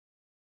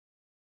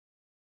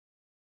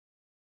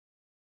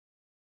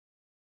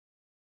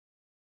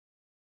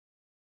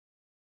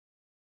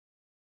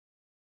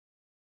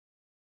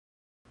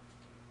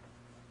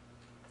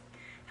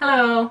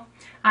Hello,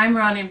 I'm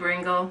Ronnie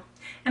Bringle,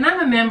 and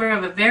I'm a member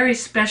of a very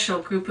special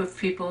group of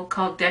people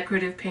called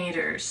decorative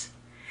painters.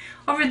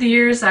 Over the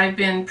years, I've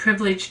been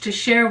privileged to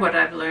share what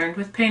I've learned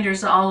with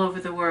painters all over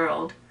the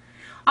world.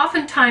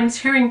 Oftentimes,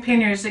 hearing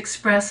painters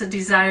express a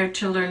desire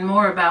to learn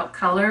more about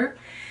color,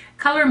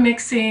 color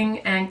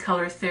mixing, and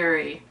color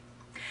theory.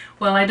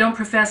 Well, I don't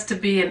profess to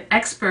be an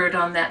expert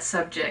on that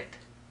subject,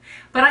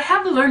 but I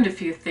have learned a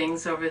few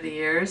things over the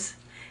years,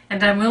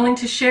 and I'm willing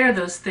to share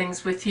those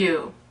things with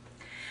you.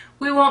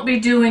 We won't be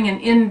doing an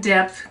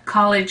in-depth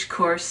college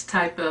course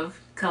type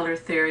of color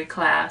theory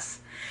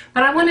class,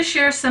 but I want to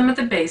share some of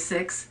the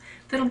basics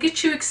that'll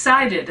get you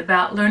excited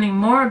about learning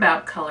more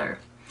about color.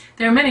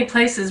 There are many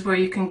places where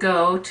you can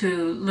go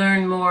to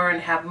learn more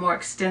and have more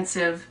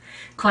extensive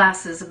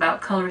classes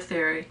about color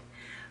theory,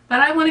 but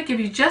I want to give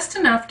you just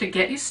enough to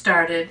get you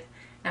started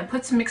and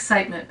put some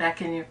excitement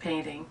back in your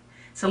painting.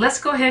 So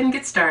let's go ahead and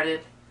get started.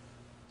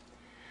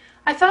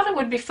 I thought it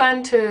would be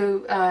fun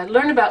to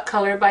learn about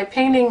color by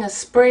painting a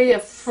spray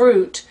of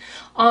fruit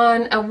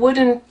on a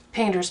wooden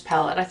painter's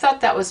palette. I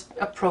thought that was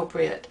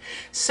appropriate.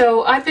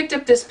 So I picked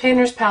up this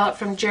painter's palette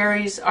from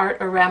Jerry's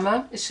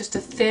Art-A-Rama. It's just a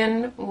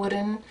thin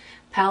wooden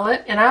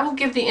palette, and I will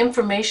give the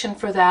information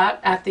for that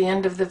at the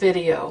end of the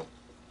video.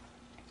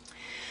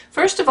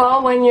 First of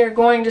all, when you're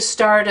going to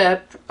start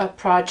a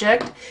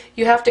project,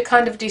 you have to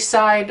kind of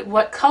decide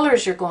what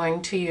colors you're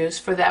going to use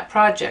for that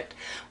project.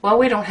 Well,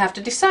 we don't have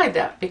to decide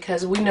that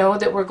because we know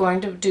that we're going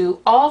to do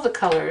all the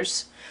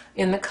colors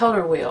in the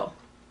color wheel.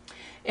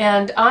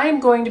 And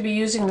I'm going to be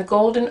using the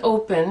Golden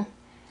Open,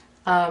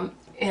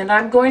 and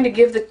I'm going to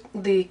give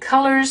the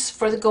colors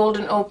for the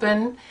Golden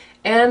Open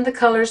and the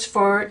colors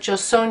for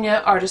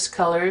Josonia Artist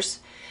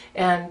Colors.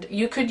 And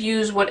you could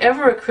use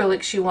whatever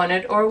acrylics you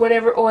wanted or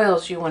whatever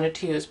oils you wanted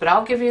to use, but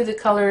I'll give you the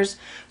colors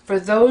for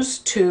those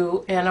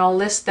two, and I'll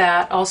list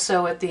that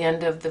also at the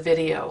end of the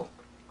video.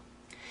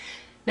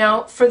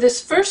 Now, for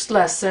this first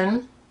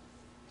lesson,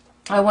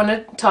 I want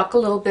to talk a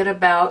little bit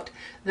about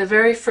the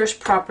very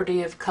first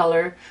property of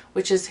color,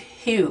 which is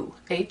hue,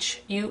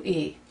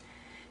 H-U-E.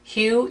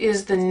 Hue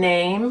is the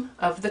name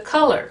of the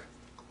color.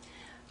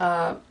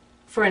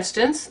 For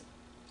instance,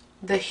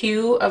 the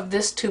hue of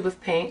this tube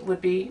of paint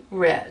would be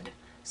red.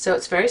 So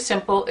it's very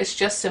simple. It's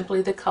just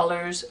simply the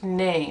color's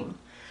name.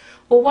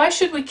 Well, why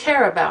should we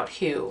care about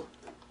hue?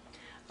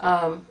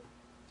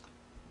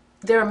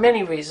 There are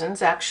many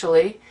reasons,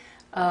 actually.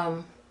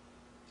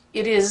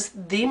 It is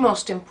the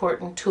most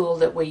important tool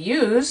that we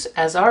use.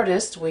 As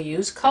artists, we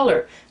use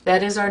color.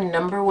 That is our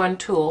 #1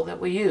 tool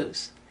that we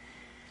use.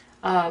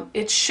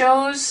 It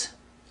shows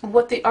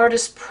what the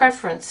artist's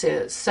preference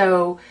is.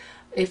 So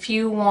if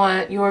you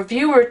want your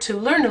viewer to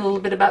learn a little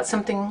bit about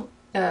something,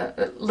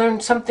 learn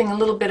something a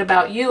little bit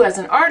about you as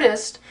an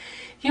artist,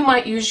 you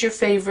might use your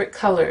favorite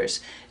colors.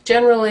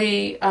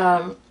 Generally,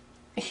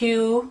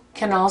 hue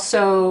can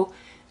also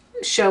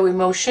show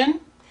emotion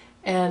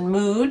and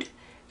mood,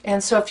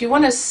 and so if you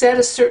want to set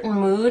a certain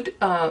mood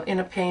in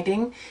a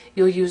painting,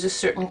 you'll use a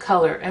certain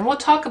color, and we'll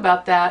talk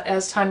about that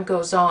as time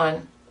goes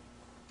on.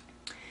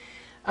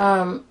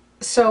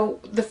 So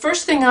the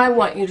first thing I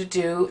want you to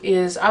do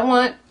is I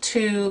want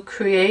to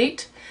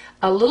create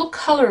a little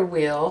color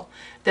wheel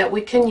that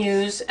we can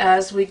use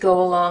as we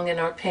go along in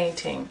our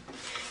painting.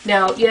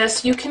 Now,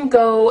 yes, you can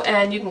go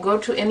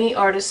to any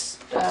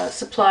artist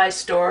supply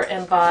store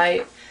and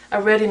buy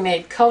a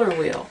ready-made color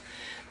wheel.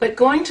 But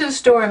going to the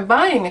store and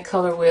buying a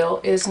color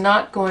wheel is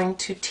not going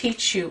to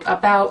teach you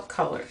about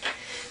color.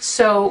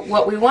 So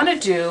what we want to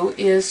do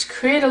is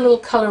create a little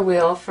color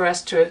wheel for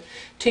us to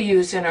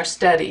use in our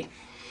study.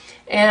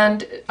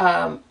 And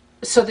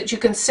so that you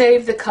can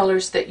save the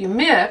colors that you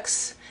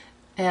mix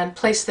and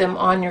place them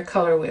on your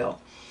color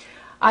wheel.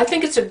 I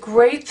think it's a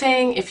great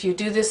thing if you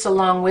do this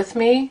along with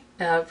me.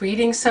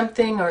 Reading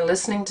something or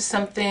listening to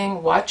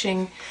something,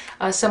 watching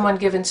someone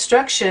give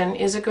instruction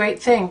is a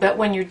great thing, but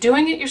when you're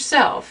doing it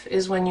yourself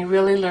is when you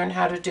really learn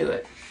how to do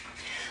it.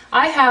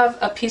 I have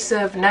a piece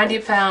of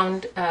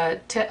 90-pound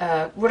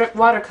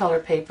watercolor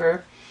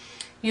paper.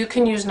 You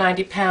can use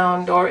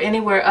 90-pound or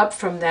anywhere up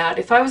from that.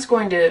 If I was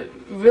going to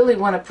really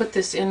want to put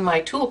this in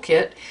my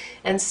toolkit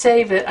and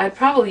save it, I'd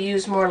probably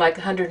use more like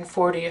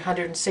 140 or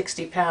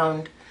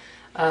 160-pound,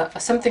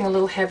 something a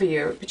little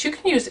heavier. But you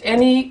can use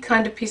any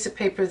kind of piece of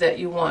paper that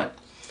you want.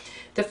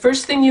 The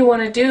first thing you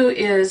want to do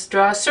is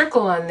draw a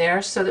circle on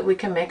there so that we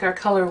can make our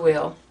color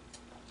wheel.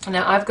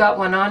 Now, I've got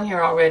one on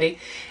here already,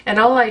 and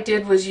all I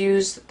did was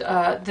use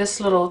this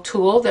little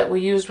tool that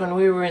we used when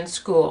we were in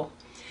school.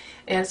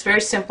 And it's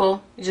very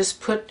simple. You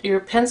just put your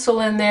pencil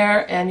in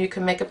there and you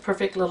can make a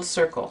perfect little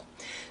circle.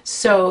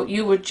 So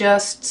you would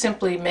just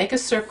simply make a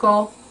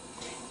circle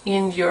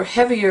in your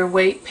heavier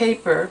weight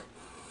paper,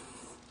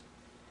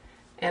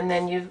 and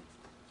then you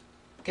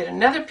get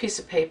another piece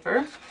of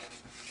paper,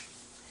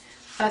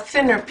 a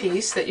thinner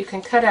piece that you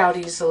can cut out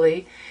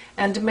easily,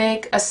 and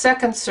make a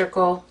second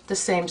circle the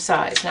same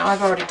size. Now,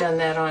 I've already done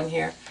that on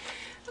here.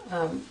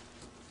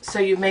 So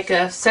you make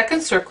a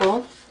second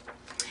circle,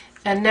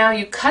 and now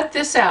you cut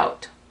this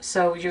out.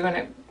 So you're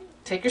going to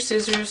take your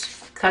scissors,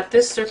 cut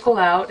this circle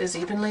out as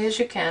evenly as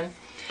you can.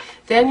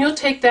 Then you'll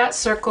take that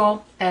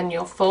circle and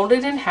you'll fold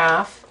it in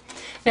half.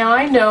 Now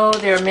I know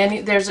there are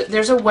many,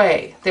 there's a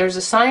way, there's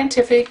a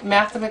scientific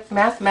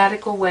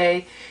mathematical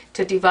way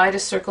to divide a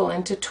circle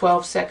into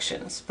 12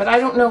 sections, but I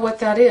don't know what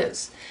that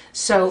is.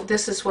 So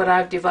this is what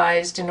I've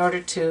devised in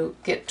order to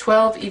get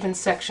 12 even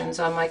sections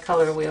on my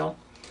color wheel.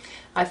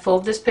 I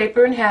fold this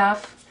paper in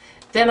half,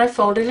 then I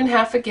fold it in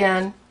half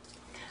again.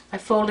 I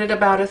fold it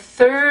about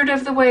 1/3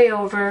 of the way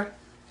over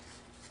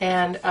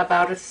and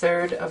about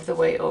 1/3 of the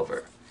way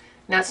over.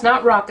 Now it's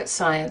not rocket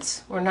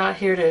science. We're not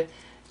here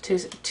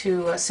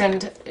to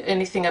send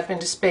anything up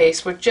into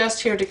space. We're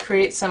just here to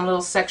create some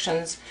little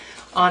sections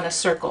on a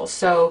circle.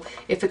 So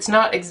if it's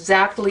not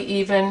exactly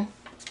even,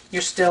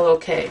 you're still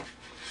okay.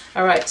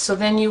 Alright, so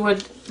then you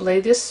would lay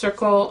this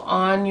circle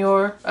on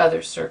your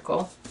other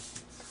circle,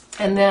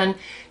 and then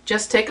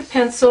just take a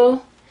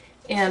pencil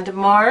and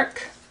mark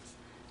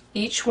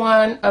each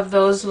one of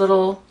those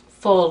little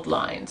fold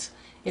lines.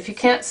 If you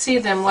can't see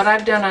them, what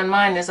I've done on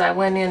mine is I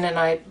went in and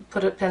I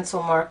put a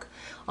pencil mark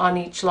on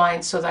each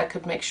line so that I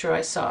could make sure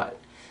I saw it.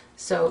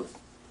 So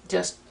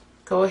just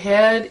go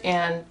ahead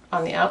and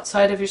on the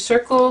outside of your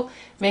circle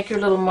make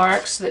your little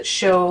marks that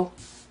show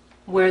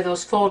where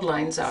those fold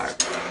lines are.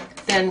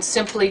 Then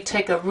simply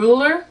take a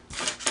ruler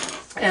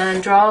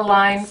and draw a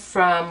line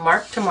from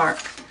mark to mark.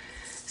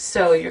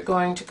 So you're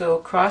going to go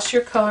across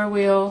your color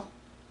wheel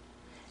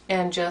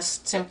and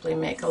just simply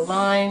make a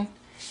line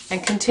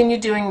and continue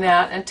doing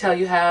that until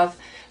you have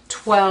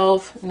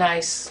 12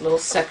 nice little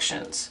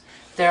sections.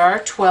 There are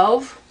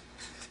 12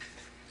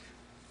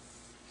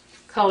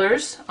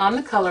 colors on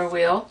the color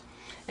wheel,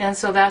 and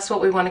so that's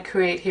what we want to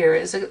create here,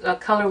 is a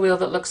color wheel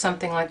that looks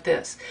something like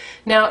this.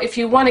 Now if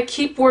you want to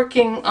keep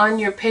working on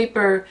your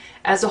paper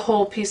as a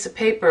whole piece of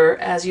paper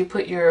as you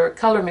put your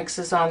color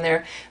mixes on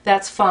there,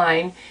 that's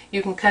fine.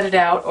 You can cut it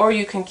out, or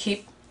you can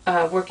keep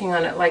working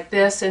on it like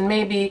this, and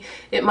maybe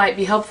it might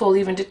be helpful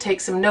even to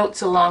take some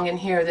notes along in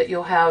here that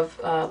you'll have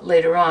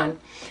later on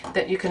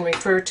that you can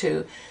refer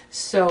to.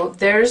 So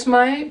there's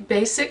my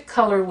basic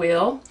color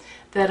wheel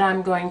that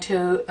I'm going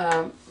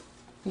to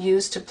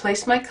use to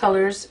place my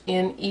colors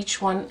in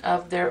each one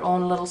of their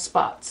own little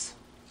spots.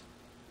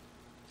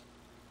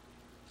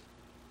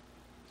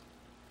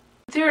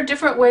 There are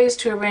different ways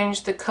to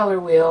arrange the color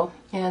wheel,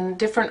 and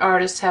different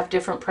artists have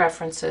different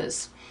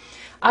preferences.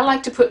 I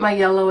like to put my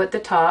yellow at the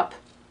top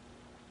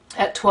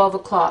at 12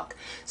 o'clock.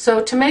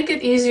 So to make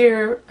it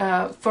easier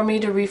for me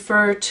to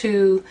refer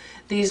to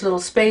these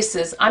little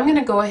spaces, I'm going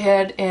to go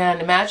ahead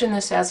and imagine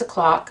this as a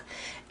clock,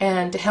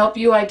 and to help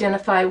you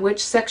identify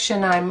which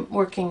section I'm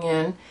working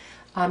in,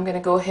 I'm going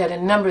to go ahead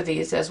and number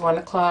these as 1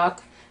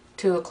 o'clock,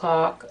 2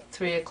 o'clock,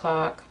 3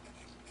 o'clock,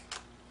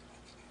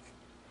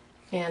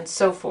 and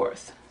so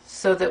forth,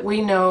 so that we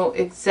know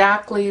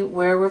exactly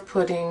where we're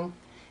putting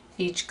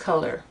each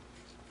color.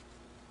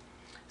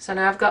 So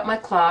now I've got my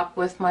clock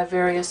with my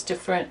various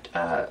different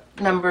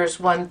numbers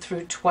 1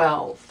 through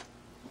 12.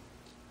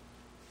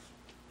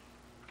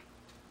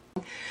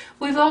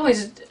 We've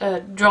always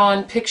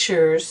drawn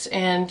pictures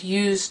and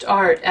used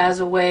art as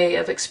a way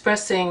of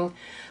expressing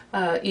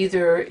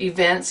either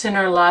events in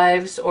our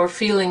lives or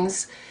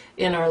feelings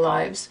in our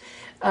lives.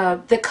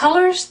 The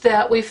colors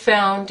that we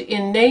found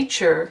in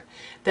nature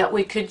that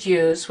we could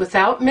use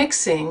without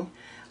mixing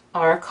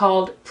are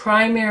called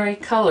primary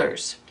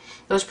colors.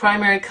 Those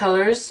primary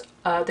colors,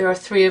 there are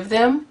 3 of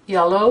them: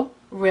 yellow,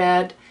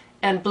 red,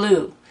 and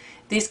blue.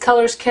 These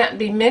colors can't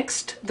be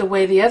mixed the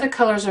way the other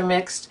colors are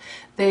mixed.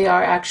 They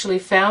are actually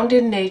found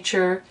in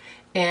nature,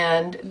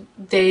 and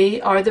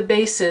they are the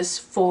basis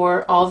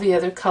for all the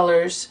other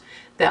colors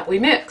that we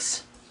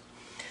mix.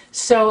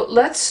 So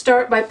let's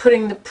start by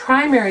putting the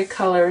primary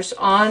colors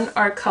on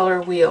our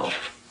color wheel.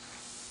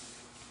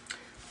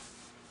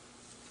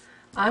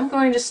 I'm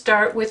going to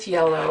start with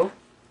yellow,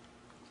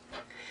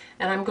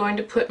 and I'm going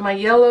to put my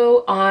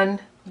yellow on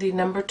the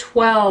number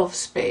 12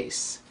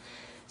 space.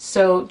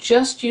 So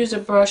just use a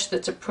brush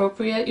that's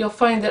appropriate. You'll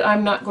find that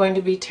I'm not going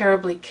to be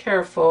terribly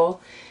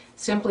careful,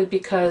 simply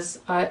because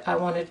I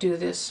want to do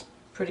this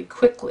pretty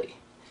quickly.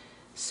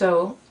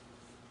 So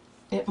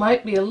it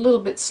might be a little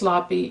bit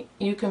sloppy.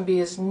 You can be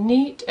as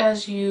neat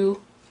as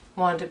you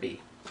want to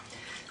be.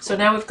 So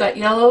now we've got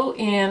yellow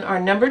in our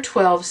number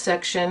 12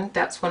 section.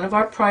 That's one of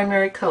our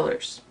primary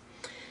colors.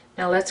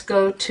 Now let's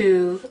go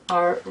to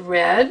our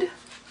red.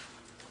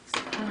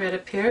 Red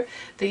up here.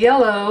 The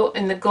yellow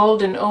in the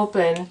Golden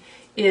Open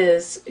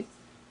is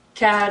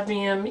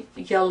cadmium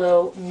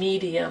yellow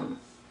medium,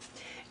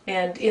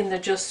 and in the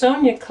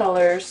Jawsonia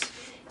colors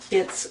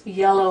it's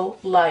yellow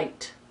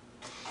light.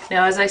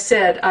 Now, as I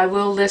said, I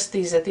will list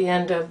these at the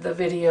end of the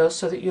video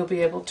so that you'll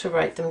be able to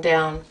write them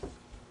down.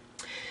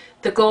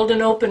 The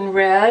Golden Open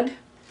red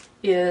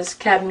is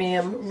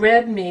cadmium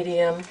red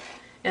medium,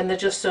 and the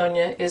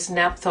Jawsonia is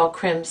naphthol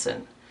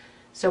crimson.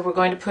 So we're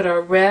going to put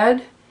our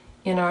red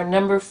in our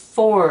number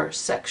 4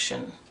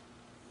 section.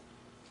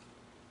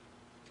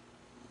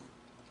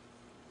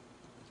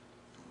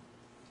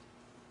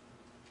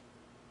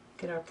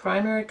 Get our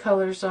primary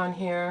colors on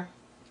here,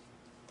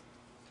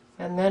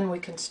 and then we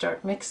can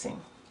start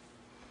mixing.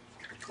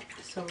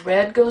 So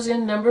red goes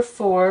in number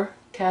 4,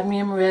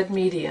 cadmium red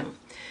medium.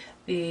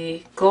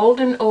 The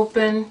Golden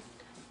Open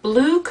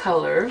blue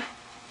color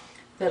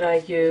that I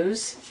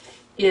use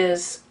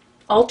is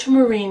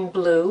ultramarine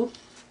blue,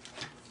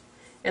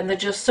 and the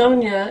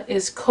Josonia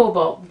is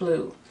cobalt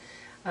blue.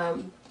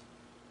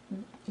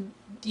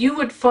 You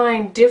would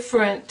find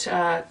different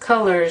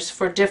colors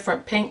for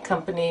different paint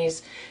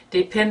companies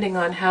depending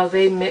on how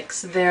they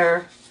mix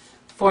their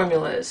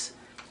formulas.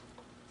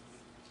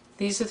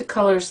 These are the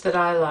colors that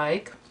I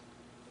like.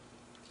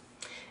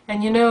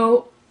 And you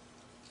know,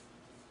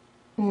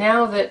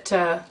 now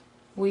that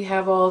we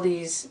have all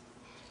these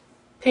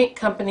paint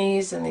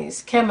companies and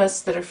these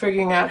chemists that are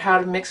figuring out how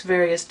to mix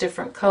various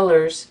different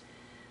colors,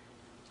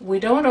 we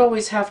don't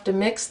always have to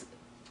mix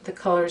the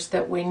colors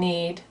that we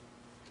need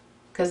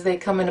because they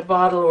come in a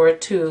bottle or a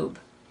tube.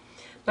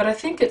 But I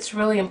think it's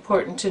really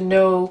important to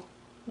know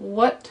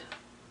what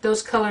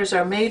those colors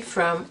are made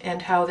from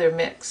and how they're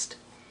mixed.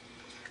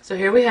 So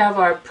here we have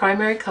our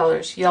primary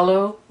colors,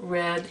 yellow,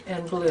 red,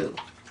 and blue.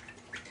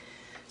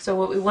 So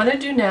what we want to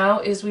do now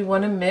is we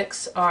want to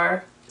mix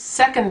our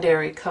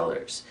secondary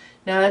colors.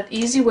 Now, an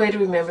easy way to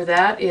remember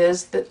that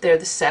is that they're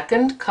the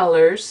second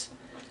colors,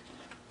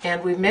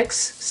 and we mix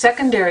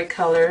secondary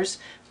colors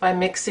by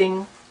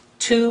mixing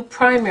 2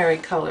 primary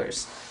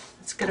colors.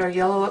 Let's get our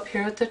yellow up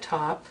here at the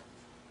top.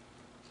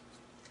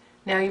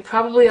 Now, you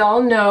probably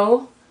all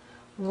know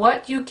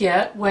what you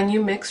get when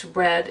you mix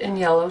red and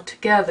yellow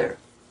together,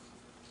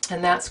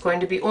 and that's going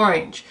to be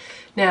orange.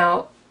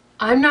 Now,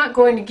 I'm not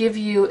going to give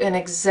you an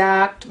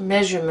exact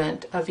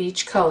measurement of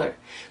each color,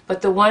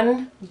 but the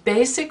one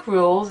basic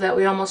rule that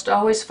we almost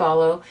always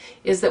follow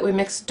is that we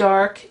mix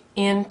dark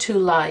into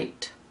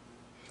light.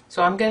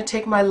 So I'm going to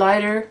take my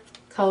lighter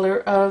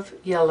color of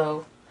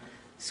yellow,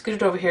 scoot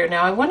it over here.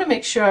 Now I want to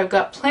make sure I've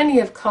got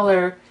plenty of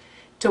color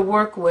to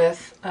work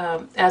with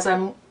as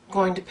I'm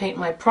going to paint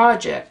my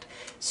project.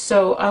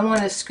 So I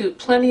want to scoot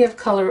plenty of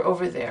color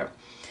over there.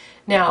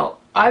 Now,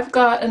 I've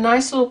got a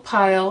nice little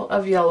pile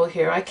of yellow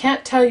here. I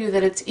can't tell you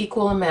that it's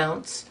equal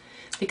amounts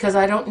because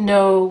I don't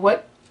know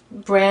what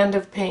brand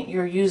of paint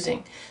you're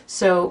using.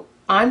 So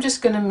I'm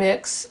just going to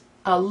mix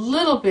a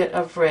little bit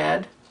of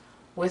red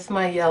with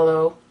my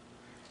yellow.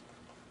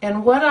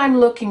 And what I'm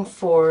looking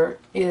for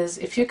is,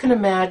 if you can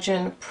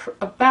imagine,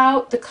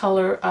 about the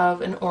color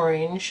of an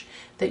orange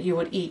that you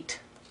would eat.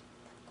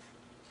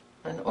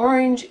 An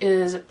orange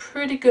is a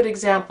pretty good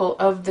example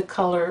of the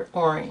color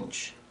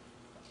orange.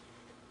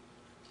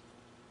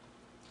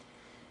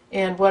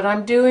 And what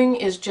I'm doing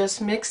is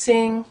just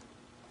mixing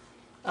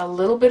a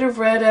little bit of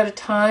red at a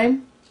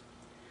time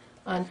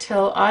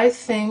until I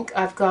think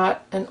I've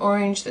got an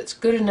orange that's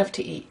good enough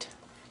to eat.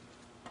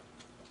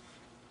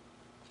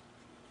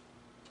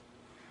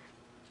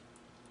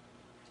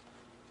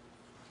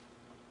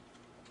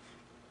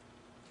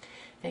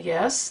 Now,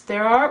 yes,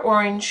 there are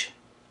orange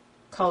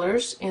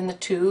colors in the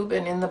tube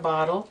and in the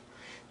bottle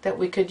that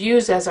we could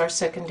use as our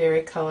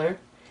secondary color,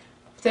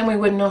 but then we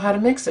wouldn't know how to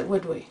mix it,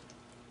 would we?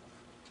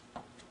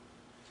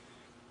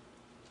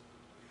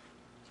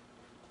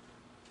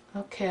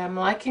 Okay, I'm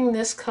liking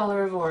this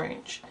color of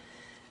orange,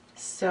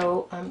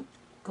 so I'm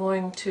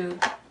going to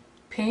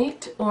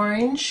paint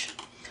orange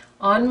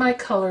on my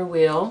color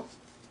wheel.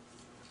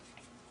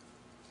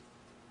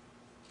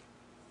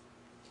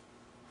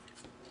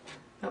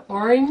 The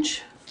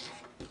orange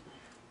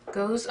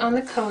goes on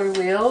the color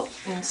wheel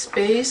in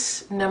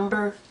space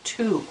number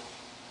 2.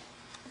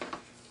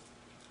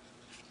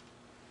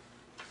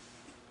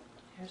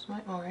 Here's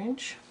my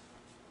orange.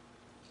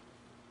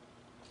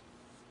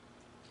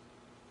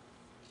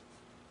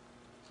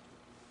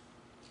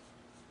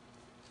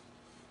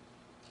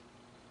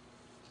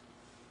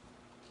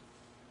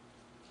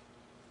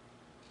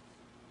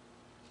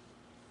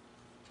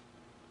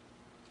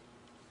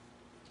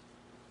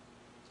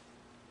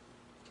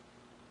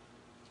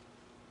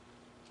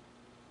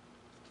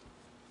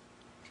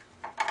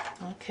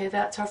 Okay,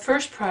 that's our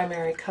first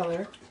primary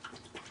color.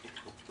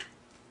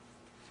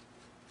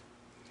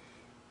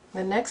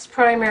 The next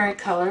primary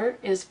color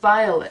is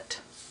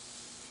violet.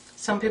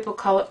 Some people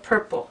call it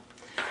purple.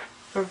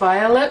 For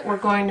violet, we're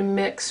going to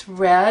mix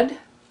red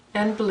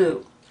and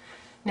blue.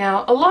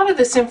 Now, a lot of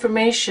this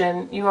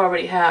information you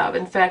already have.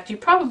 In fact, you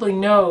probably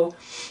know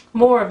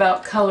more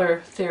about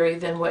color theory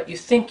than what you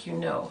think you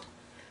know.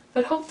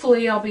 But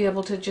hopefully I'll be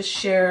able to just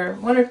share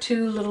 1 or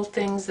 2 little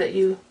things that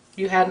you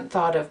hadn't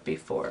thought of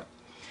before.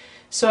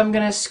 So I'm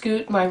going to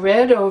scoot my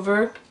red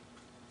over,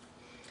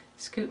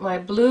 scoot my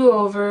blue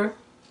over.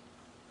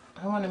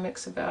 I want to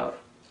mix about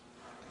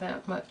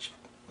that much,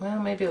 well,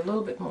 maybe a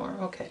little bit more,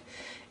 okay.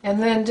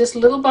 And then just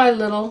little by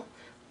little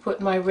put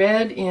my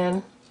red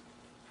in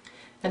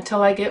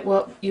until I get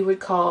what you would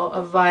call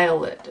a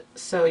violet.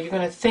 So you're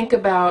going to think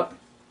about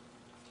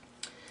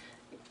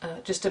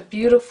just a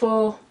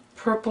beautiful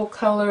purple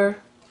color,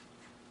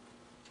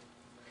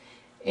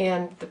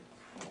 and the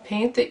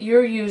paint that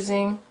you're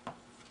using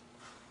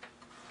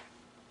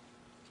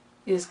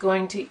is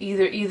going to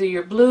either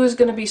your blue is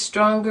going to be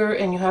stronger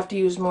and you have to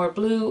use more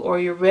blue, or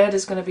your red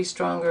is going to be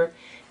stronger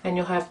and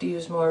you'll have to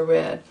use more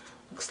red.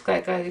 Looks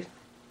like I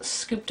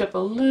scooped up a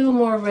little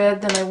more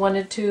red than I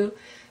wanted to,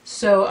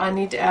 so I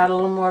need to add a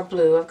little more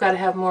blue. I've got to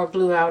have more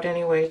blue out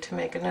anyway to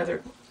make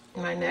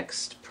my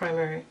next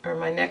primary, or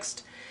my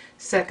next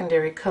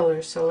secondary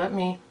color. So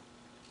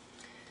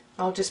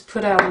I'll just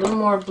put out a little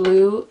more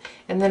blue,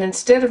 and then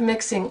instead of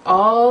mixing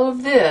all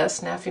of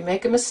this, now if you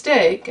make a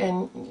mistake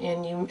and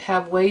you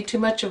have way too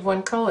much of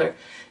one color,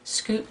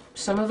 scoop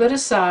some of it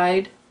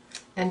aside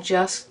and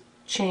just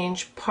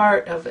change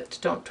part of it.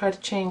 Don't try to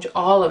change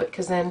all of it,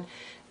 because then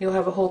you'll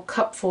have a whole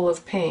cup full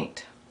of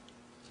paint.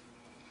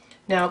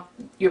 Now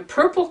your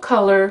purple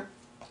color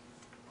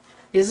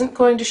isn't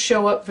going to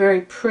show up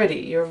very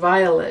pretty. Your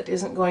violet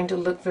isn't going to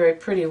look very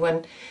pretty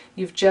when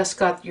you've just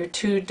got your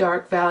two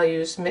dark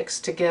values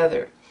mixed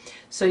together.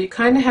 So you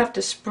kind of have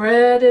to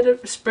spread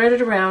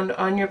it around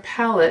on your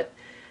palette,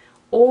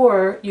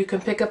 or you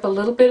can pick up a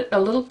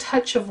little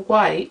touch of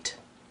white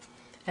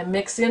and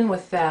mix in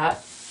with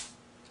that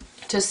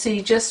to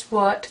see just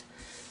what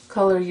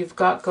color you've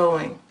got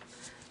going.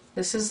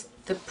 This is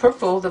the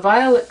purple. The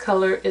violet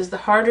color is the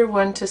harder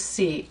one to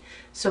see.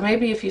 So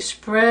maybe if you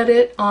spread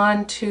it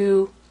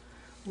onto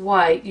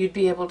white, you'd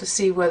be able to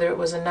see whether it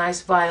was a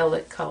nice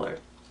violet color.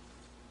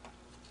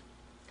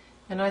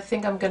 And I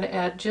think I'm going to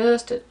add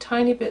just a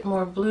tiny bit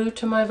more blue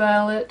to my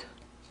violet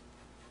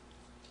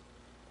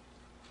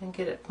and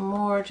get it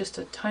just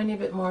a tiny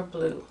bit more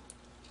blue.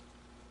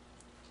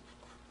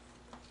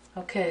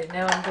 Okay,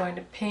 now I'm going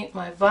to paint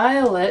my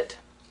violet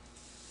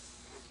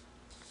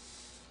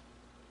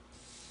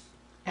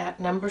at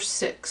number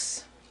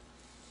 6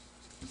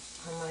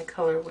 on my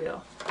color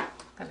wheel.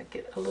 I'm going to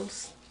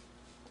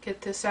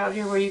get this out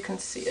here where you can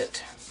see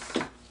it.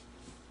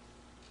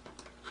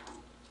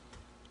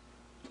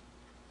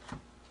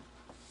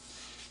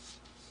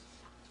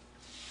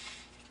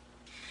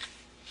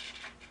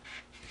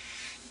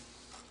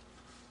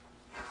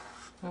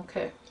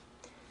 Okay,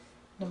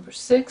 number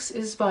 6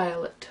 is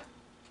violet.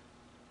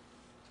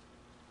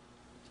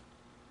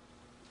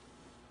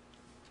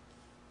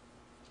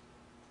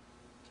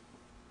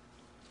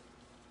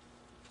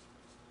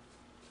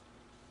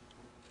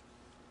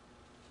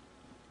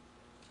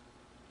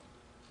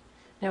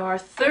 Now our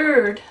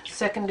third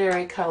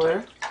secondary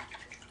color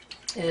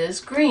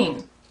is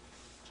green.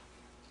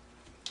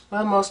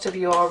 Well, most of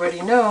you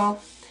already know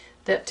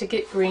that to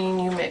get green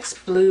you mix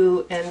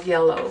blue and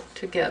yellow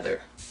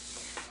together.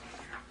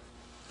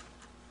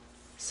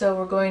 So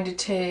we're going to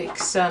take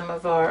some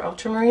of our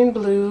ultramarine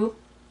blue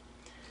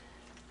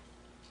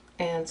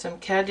and some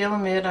cad yellow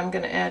mid. I'm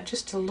going to add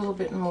just a little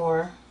bit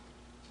more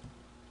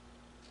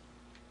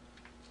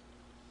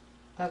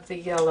of the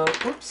yellow.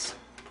 Oops.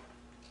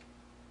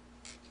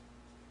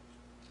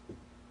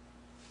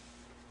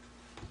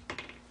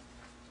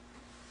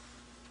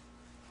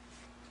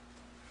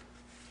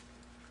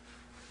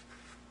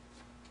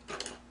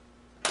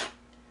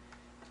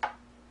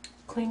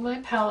 Clean my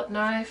palette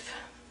knife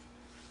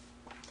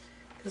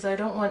because I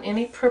don't want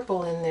any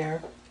purple in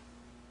there.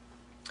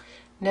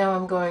 Now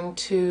I'm going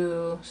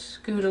to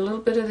scoot a little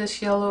bit of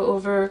this yellow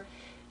over,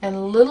 and a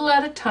little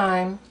at a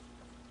time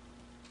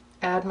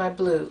add my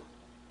blue.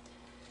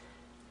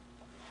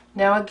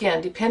 Now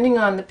again, depending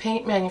on the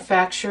paint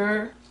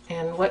manufacturer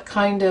and what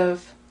kind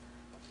of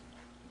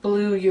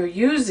blue you're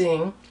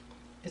using,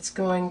 that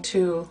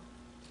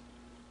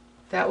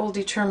will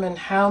determine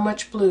how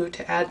much blue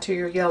to add to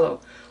your yellow.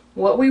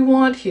 What we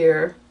want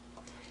here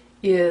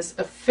is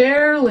a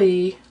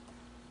fairly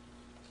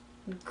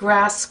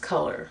grassy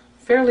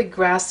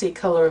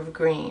color of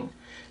green.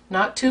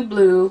 Not too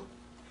blue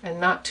and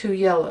not too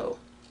yellow.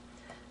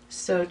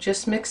 So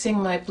just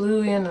mixing my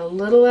blue in a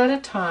little at a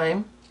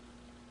time.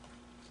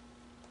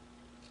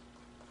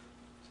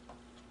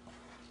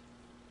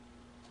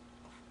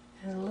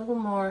 And a little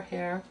more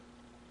here.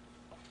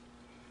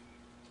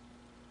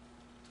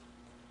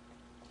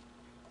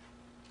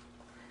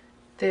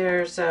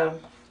 There's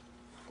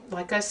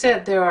like I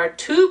said, there are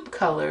tube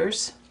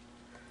colors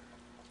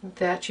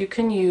that you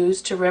can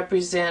use to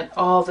represent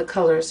all the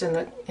colors in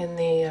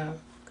the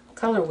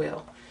color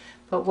wheel.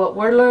 But what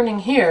we're learning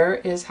here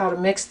is how to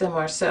mix them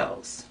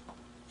ourselves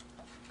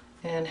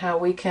and how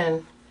we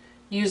can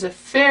use a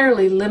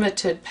fairly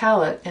limited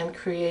palette and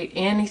create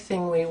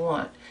anything we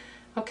want.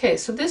 Okay,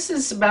 so this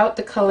is about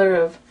the color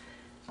of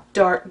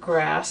dark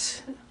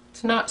grass.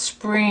 It's not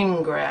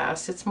spring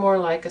grass, it's more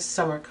like a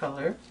summer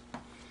color.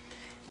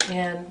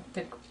 And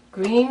the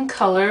green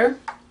color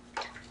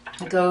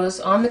goes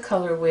on the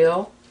color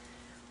wheel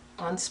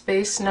on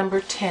space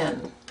number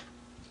 10.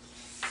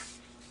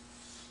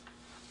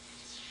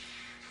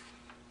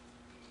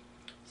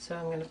 So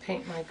I'm going to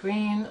paint my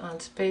green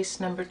on space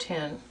number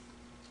 10.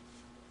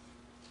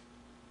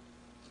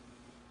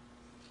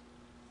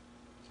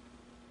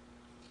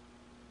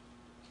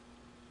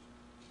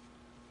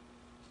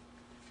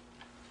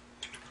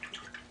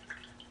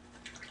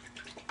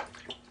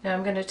 Now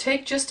I'm going to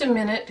take just a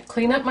minute to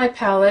clean up my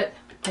palette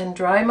and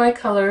dry my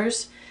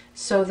colors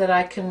so that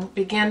I can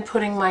begin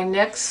putting my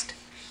next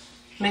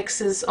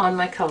mixes on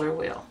my color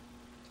wheel.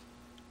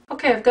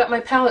 Okay, I've got my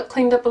palette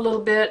cleaned up a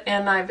little bit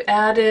and I've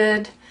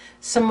added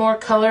some more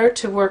color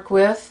to work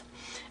with.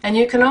 And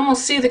you can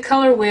almost see the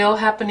color wheel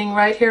happening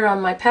right here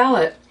on my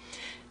palette,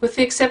 with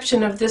the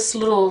exception of this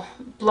little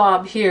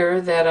blob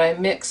here that I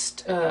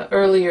mixed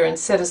earlier and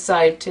set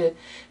aside to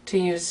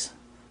use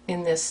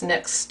in this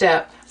next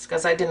step,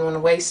 because I didn't want to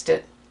waste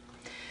it.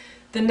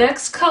 The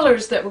next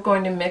colors that we're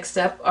going to mix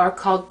up are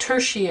called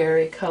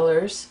tertiary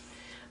colors.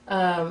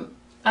 I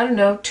don't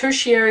know,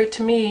 tertiary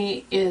to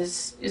me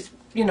is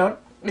you know,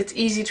 it's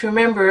easy to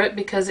remember it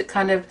because it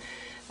kind of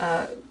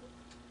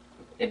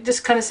it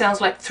just kind of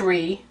sounds like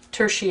three,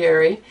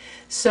 tertiary.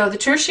 So the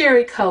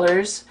tertiary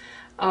colors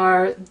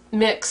are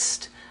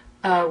mixed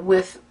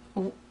with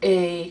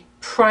a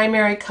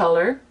primary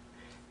color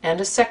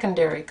and a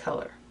secondary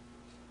color.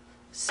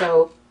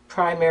 So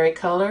primary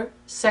color,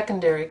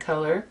 secondary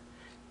color,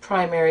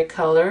 primary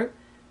color,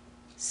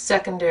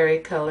 secondary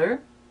color,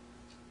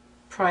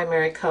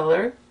 primary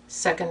color,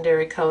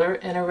 secondary color,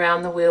 and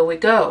around the wheel we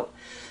go.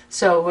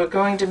 So we're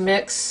going to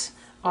mix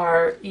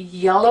our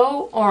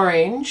yellow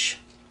orange.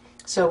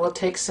 So we'll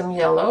take some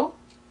yellow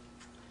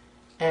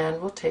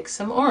and we'll take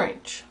some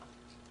orange.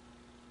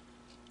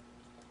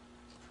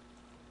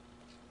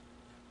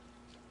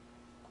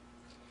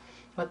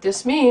 What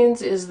this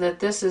means is that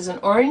this is an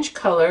orange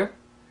color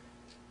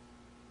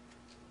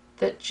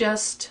that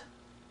just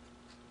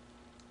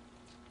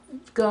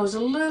goes a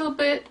little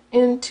bit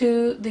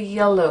into the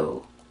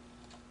yellow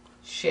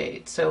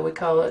shade, so we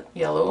call it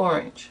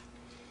yellow-orange.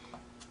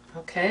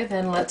 Okay,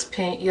 then let's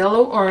paint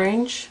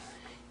yellow-orange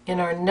in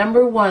our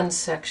number 1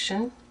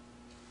 section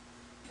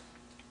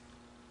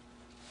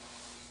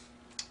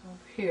over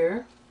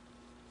here.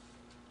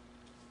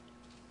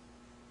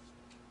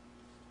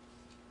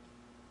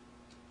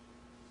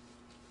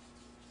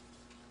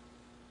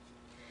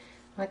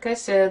 Like I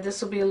said,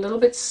 this will be a little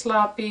bit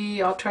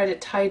sloppy. I'll try to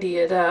tidy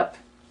it up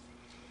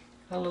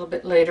a little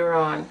bit later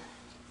on.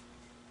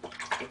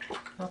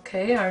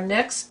 Okay, our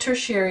next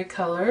tertiary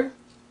color,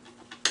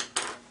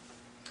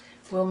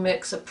 we'll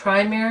mix a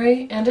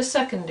primary and a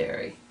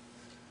secondary.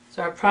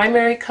 So our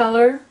primary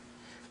color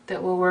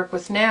that we'll work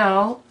with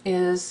now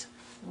is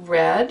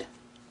red,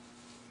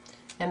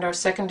 and our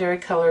secondary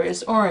color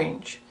is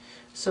orange.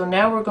 So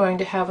now we're going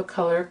to have a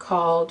color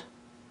called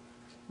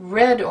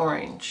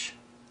red-orange.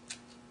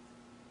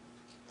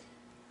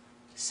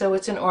 So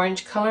it's an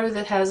orange color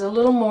that has a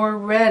little more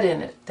red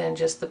in it than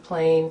just the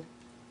plain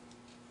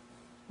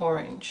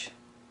orange.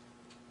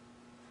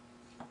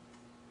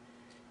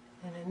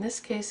 And in this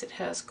case it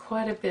has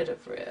quite a bit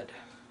of red.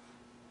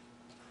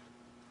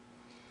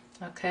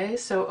 Okay,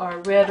 so our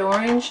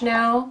red-orange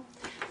now,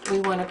 we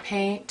want to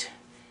paint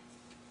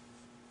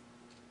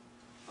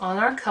on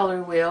our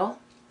color wheel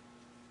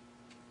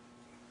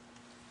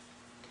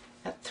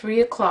at 3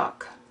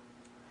 o'clock.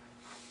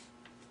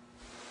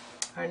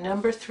 Our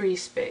number 3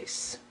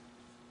 space.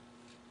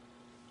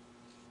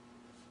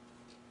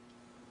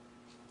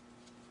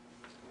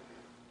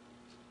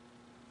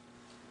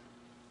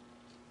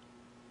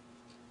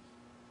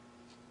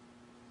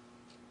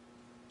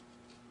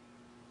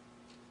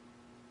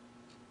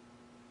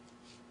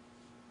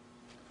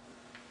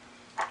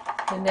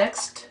 The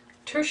next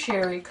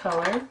tertiary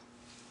color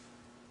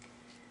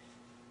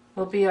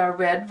will be our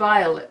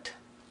red-violet.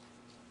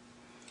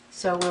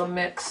 So we'll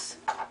mix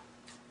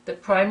the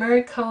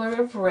primary color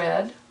of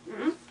red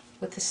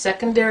with the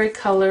secondary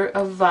color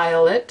of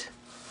violet,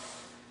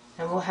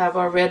 and we'll have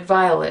our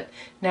red-violet.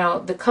 Now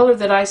the color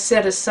that I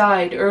set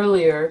aside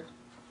earlier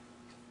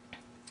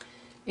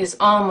is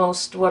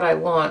almost what I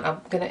want.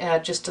 I'm going to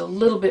add just a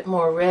little bit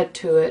more red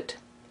to it.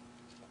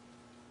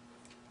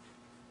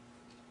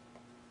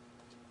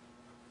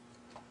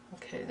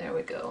 Okay, there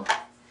we go.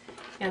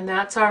 And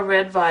that's our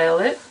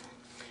red-violet,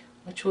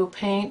 which we'll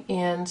paint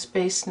in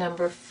space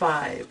number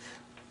 5.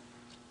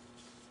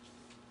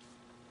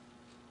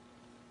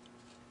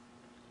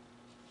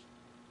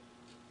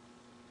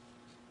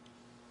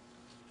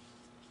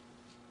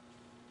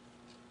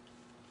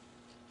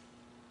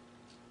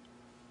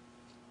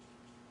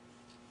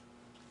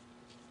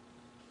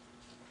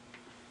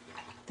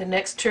 The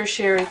next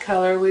tertiary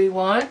color we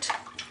want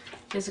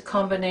is a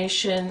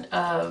combination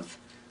of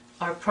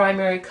our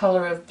primary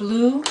color of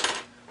blue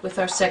with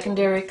our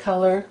secondary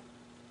color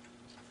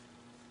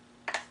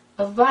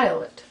of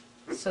violet.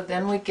 So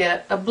then we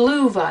get a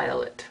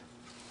blue-violet.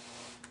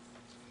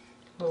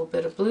 A little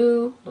bit of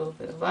blue, a little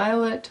bit of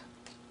violet.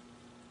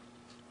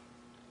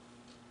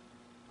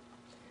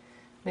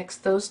 Mix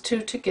those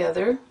two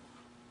together.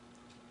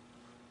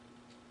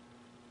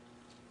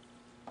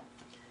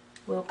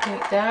 We'll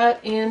paint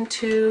that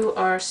into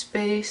our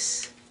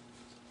space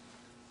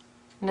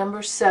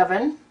number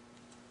 7.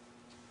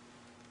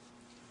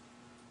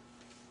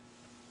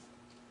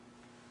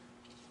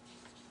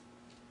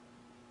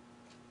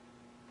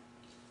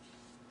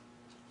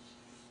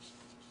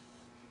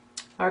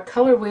 Our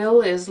color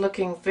wheel is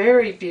looking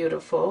very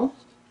beautiful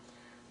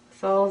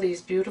with all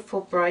these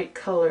beautiful bright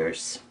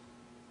colors.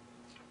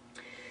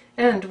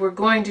 And we're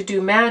going to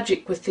do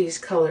magic with these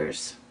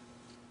colors.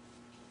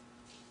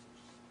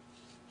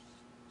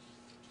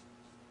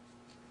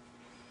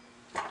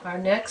 Our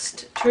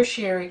next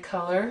tertiary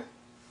color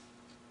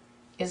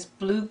is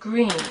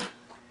blue-green.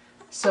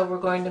 So we're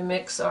going to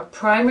mix our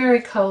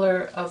primary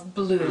color of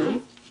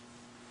blue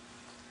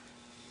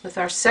with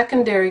our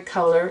secondary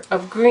color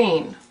of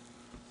green.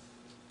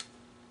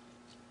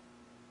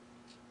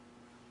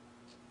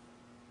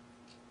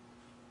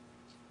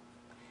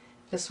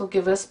 This will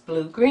give us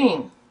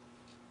blue-green.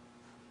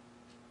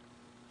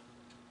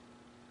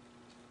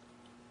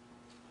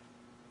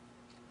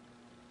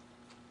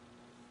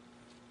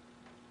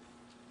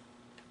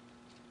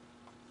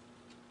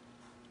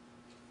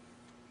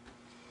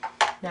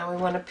 Now we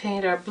want to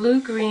paint our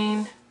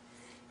blue-green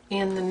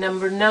in the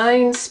number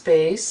 9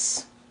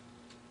 space.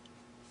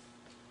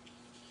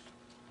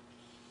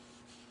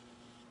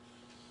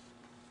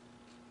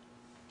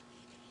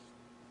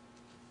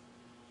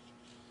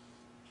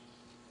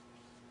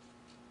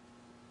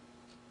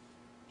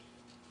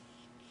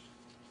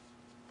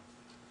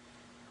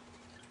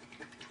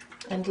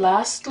 And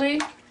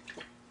lastly,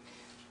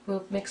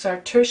 we'll mix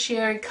our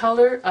tertiary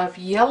color of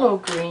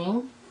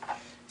yellow-green.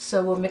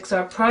 So we'll mix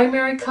our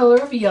primary color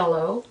of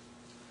yellow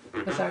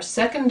with our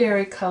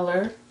secondary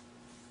color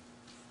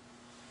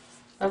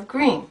of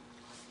green.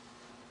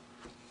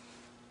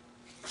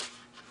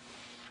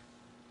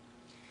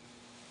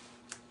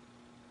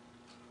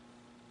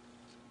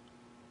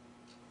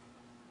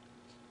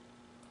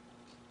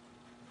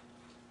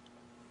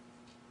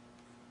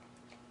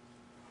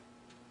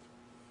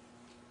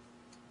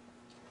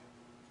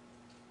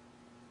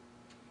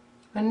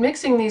 When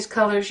mixing these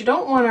colors, you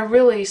don't want to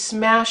really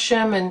smash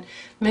them and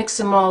mix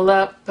them all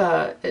up.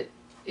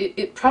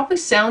 It probably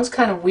sounds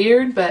kind of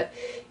weird, but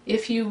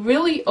if you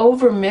really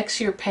over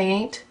mix your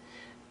paint,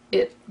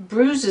 it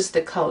bruises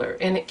the color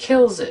and it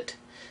kills it.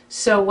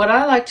 So what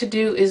I like to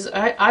do is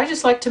I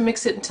just like to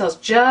mix it until it's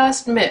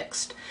just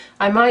mixed.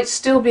 I might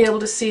still be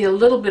able to see a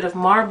little bit of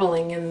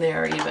marbling in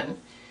there even.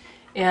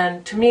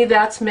 And to me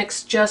that's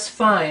mixed just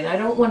fine. I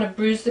don't want to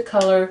bruise the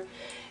color.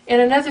 And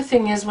another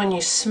thing is when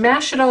you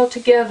smash it all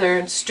together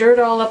and stir it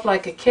all up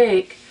like a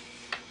cake,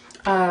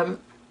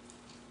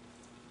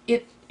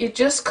 it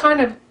just kind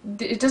of,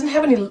 it doesn't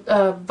have any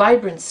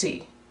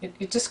vibrancy.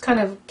 It just kind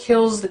of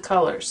kills the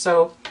color.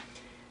 So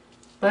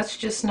let's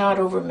just not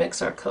over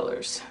mix our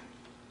colors.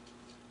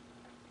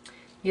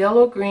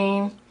 Yellow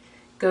green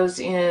goes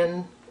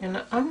in,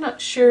 and I'm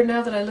not sure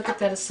now that I look at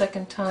that a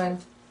second time.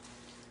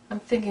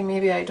 I'm thinking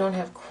maybe I don't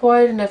have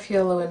quite enough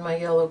yellow in my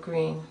yellow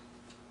green.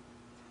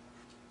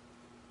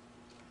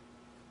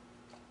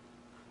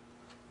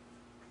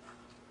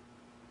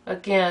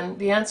 Again,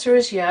 the answer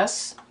is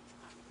yes.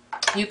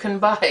 You can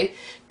buy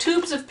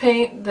tubes of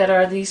paint that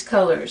are these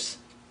colors.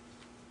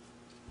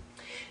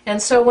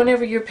 And so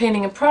whenever you're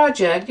painting a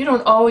project, you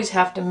don't always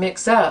have to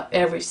mix up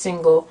every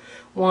single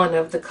one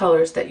of the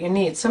colors that you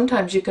need.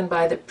 Sometimes you can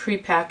buy the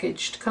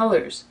pre-packaged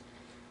colors.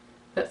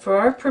 But for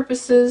our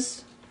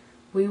purposes,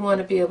 we want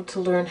to be able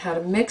to learn how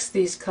to mix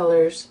these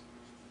colors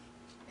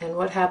and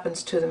what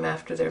happens to them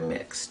after they're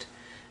mixed.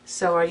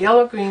 So our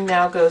yellow-green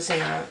now goes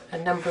in a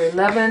number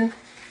 11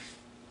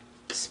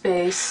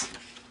 space,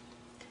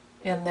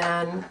 and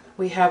then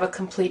we have a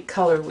complete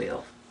color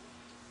wheel.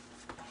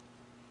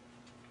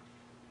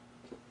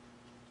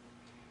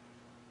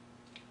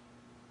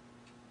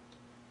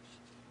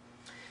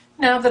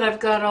 Now that I've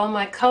got all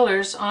my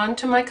colors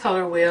onto my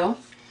color wheel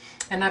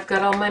and I've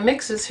got all my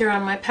mixes here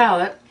on my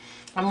palette,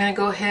 I'm going to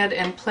go ahead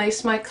and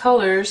place my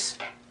colors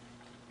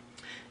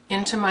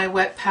into my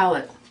wet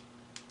palette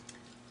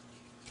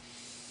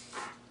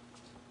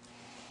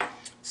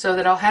so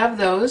that I'll have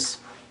those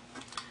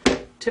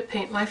to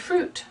paint my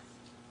fruit.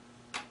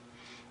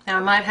 Now I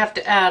might have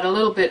to add a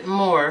little bit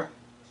more.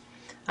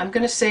 I'm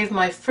going to save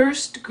my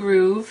first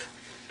groove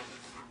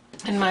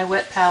in my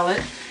wet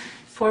palette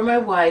for my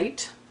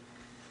white,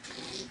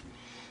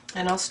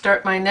 and I'll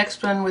start my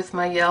next one with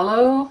my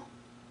yellow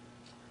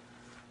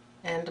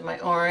and my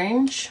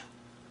orange.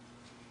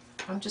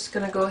 I'm just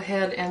going to go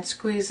ahead and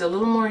squeeze a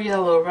little more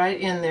yellow right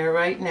in there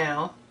right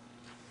now.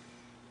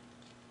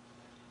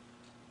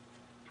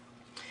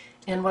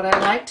 And what I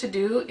like to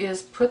do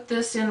is put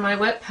this in my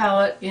wet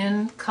palette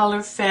in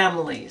color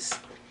families.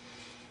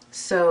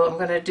 So I'm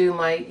going to do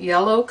my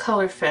yellow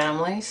color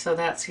family, so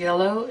that's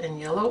yellow and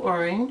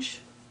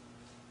yellow-orange.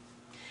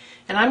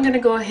 And I'm going to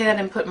go ahead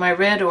and put my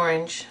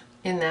red-orange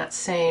in that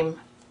same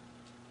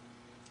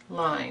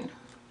line.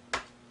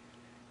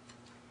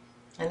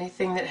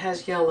 Anything that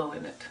has yellow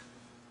in it.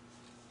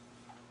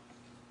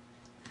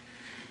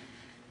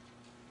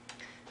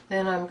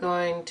 Then I'm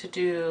going to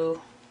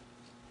do,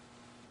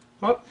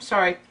 oh,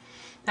 sorry,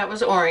 that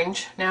was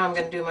orange. Now I'm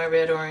going to do my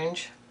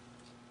red-orange.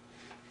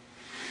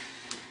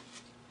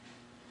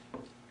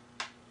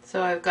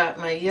 So I've got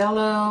my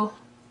yellow-orange,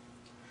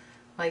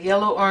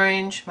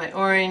 my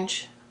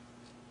orange,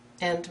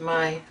 and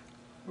my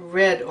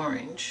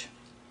red-orange.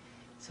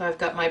 So I've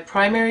got my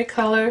primary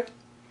color,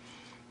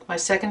 my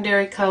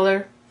secondary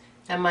color,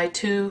 and my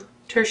two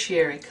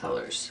tertiary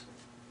colors.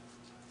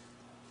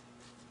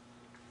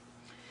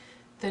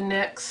 The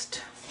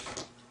next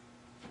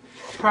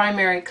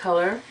primary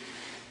color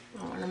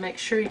I want to make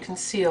sure you can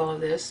see all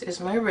of this, is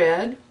my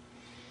red.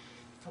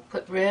 I'll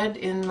put red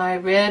in my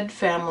red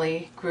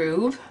family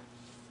groove.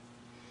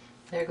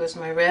 There goes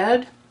my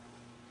red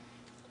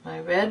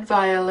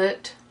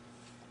violet,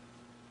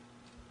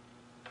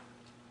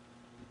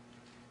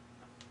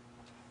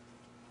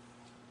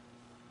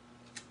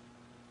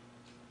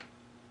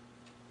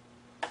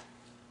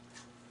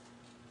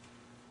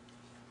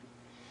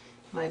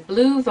 my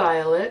blue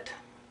violet,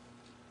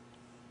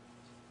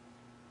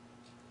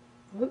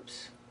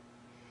 whoops,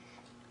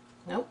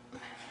 nope,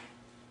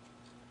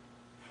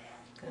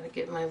 gotta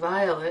get my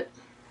violet,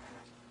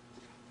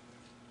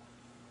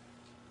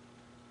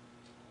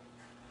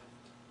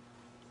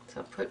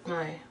 so I'll put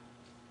my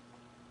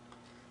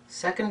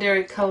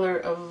secondary color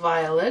of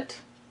violet,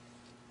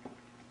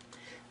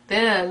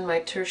 then my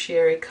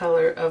tertiary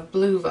color of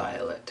blue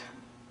violet.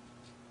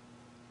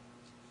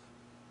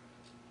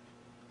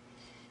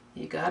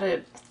 You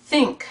gotta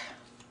think.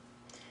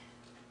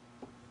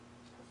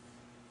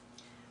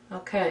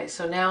 Okay,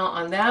 so now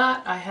on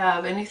that I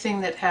have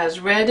anything that has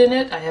red in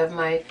it. I have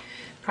my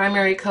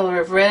primary color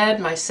of red,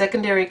 my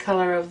secondary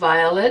color of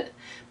violet,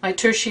 my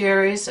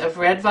tertiaries of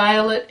red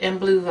violet and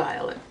blue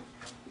violet.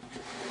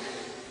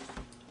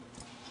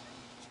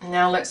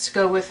 Now let's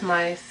go with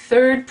my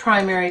third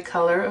primary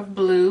color of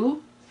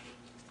blue.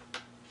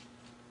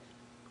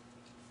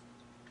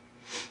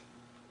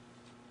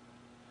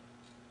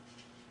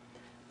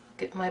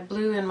 Get my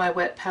blue in my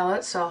wet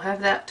palette, so I'll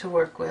have that to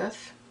work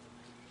with.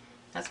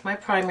 That's my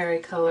primary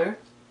color.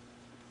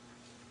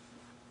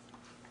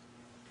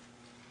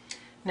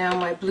 Now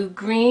my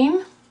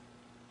blue-green.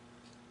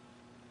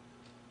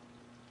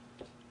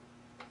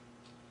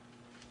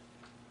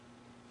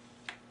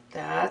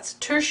 That's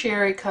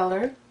tertiary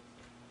color.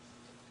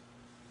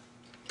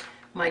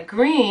 My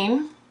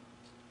green.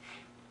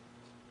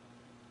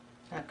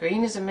 Now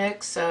green is a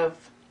mix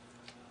of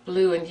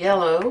blue and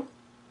yellow,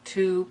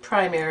 two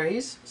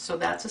primaries, so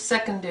that's a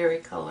secondary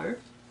color.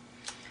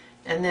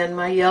 And then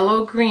my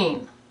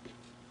yellow-green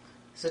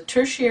is a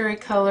tertiary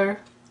color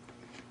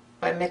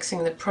by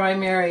mixing the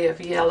primary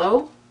of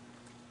yellow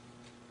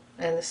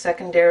and the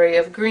secondary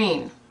of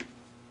green.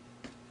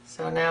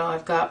 So now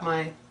I've got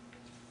my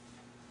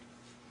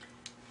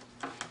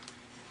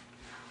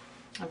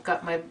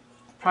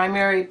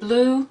primary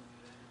blue,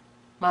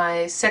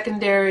 my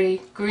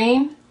secondary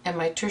green, and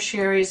my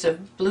tertiaries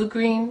of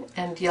blue-green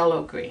and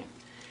yellow-green.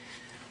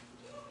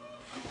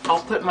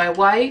 I'll put my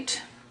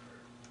white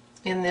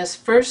in this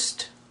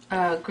first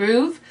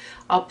groove.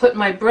 I'll put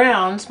my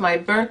browns, my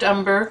burnt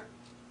umber,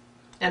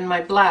 and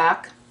my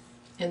black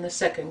in the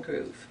second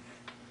groove.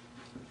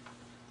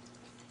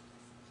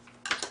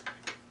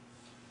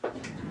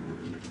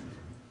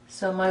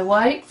 So my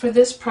white for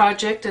this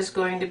project is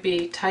going to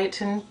be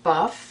Titan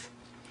Buff,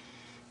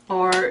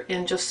 or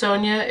in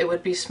Jawsonia it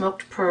would be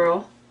Smoked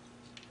Pearl.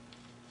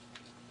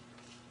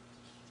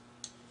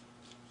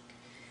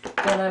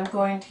 Then I'm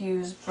going to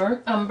use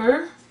Burnt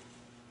Umber,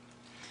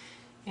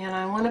 and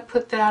I want to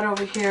put that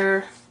over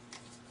here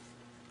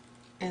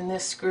in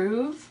this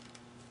groove.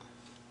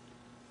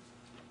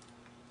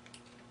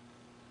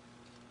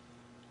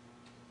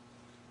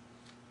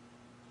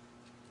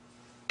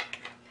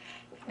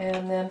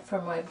 And then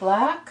for my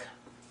black,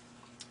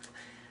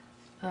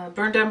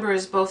 Burnt Umber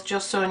is both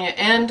Jawsonia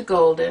and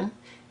Golden,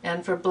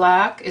 and for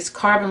black is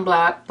Carbon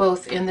Black,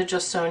 both in the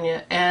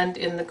Jawsonia and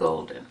in the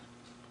Golden.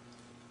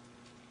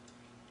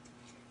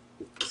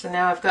 So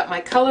now I've got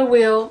my color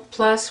wheel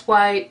plus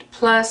white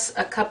plus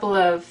a couple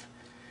of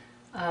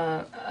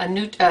an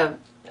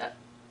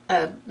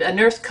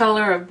earth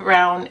color of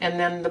brown and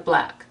then the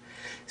black.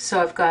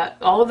 So I've got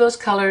all of those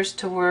colors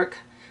to work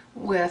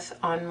with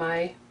on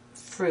my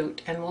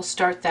fruit, and we'll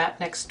start that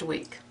next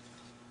week.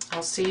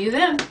 I'll see you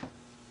then.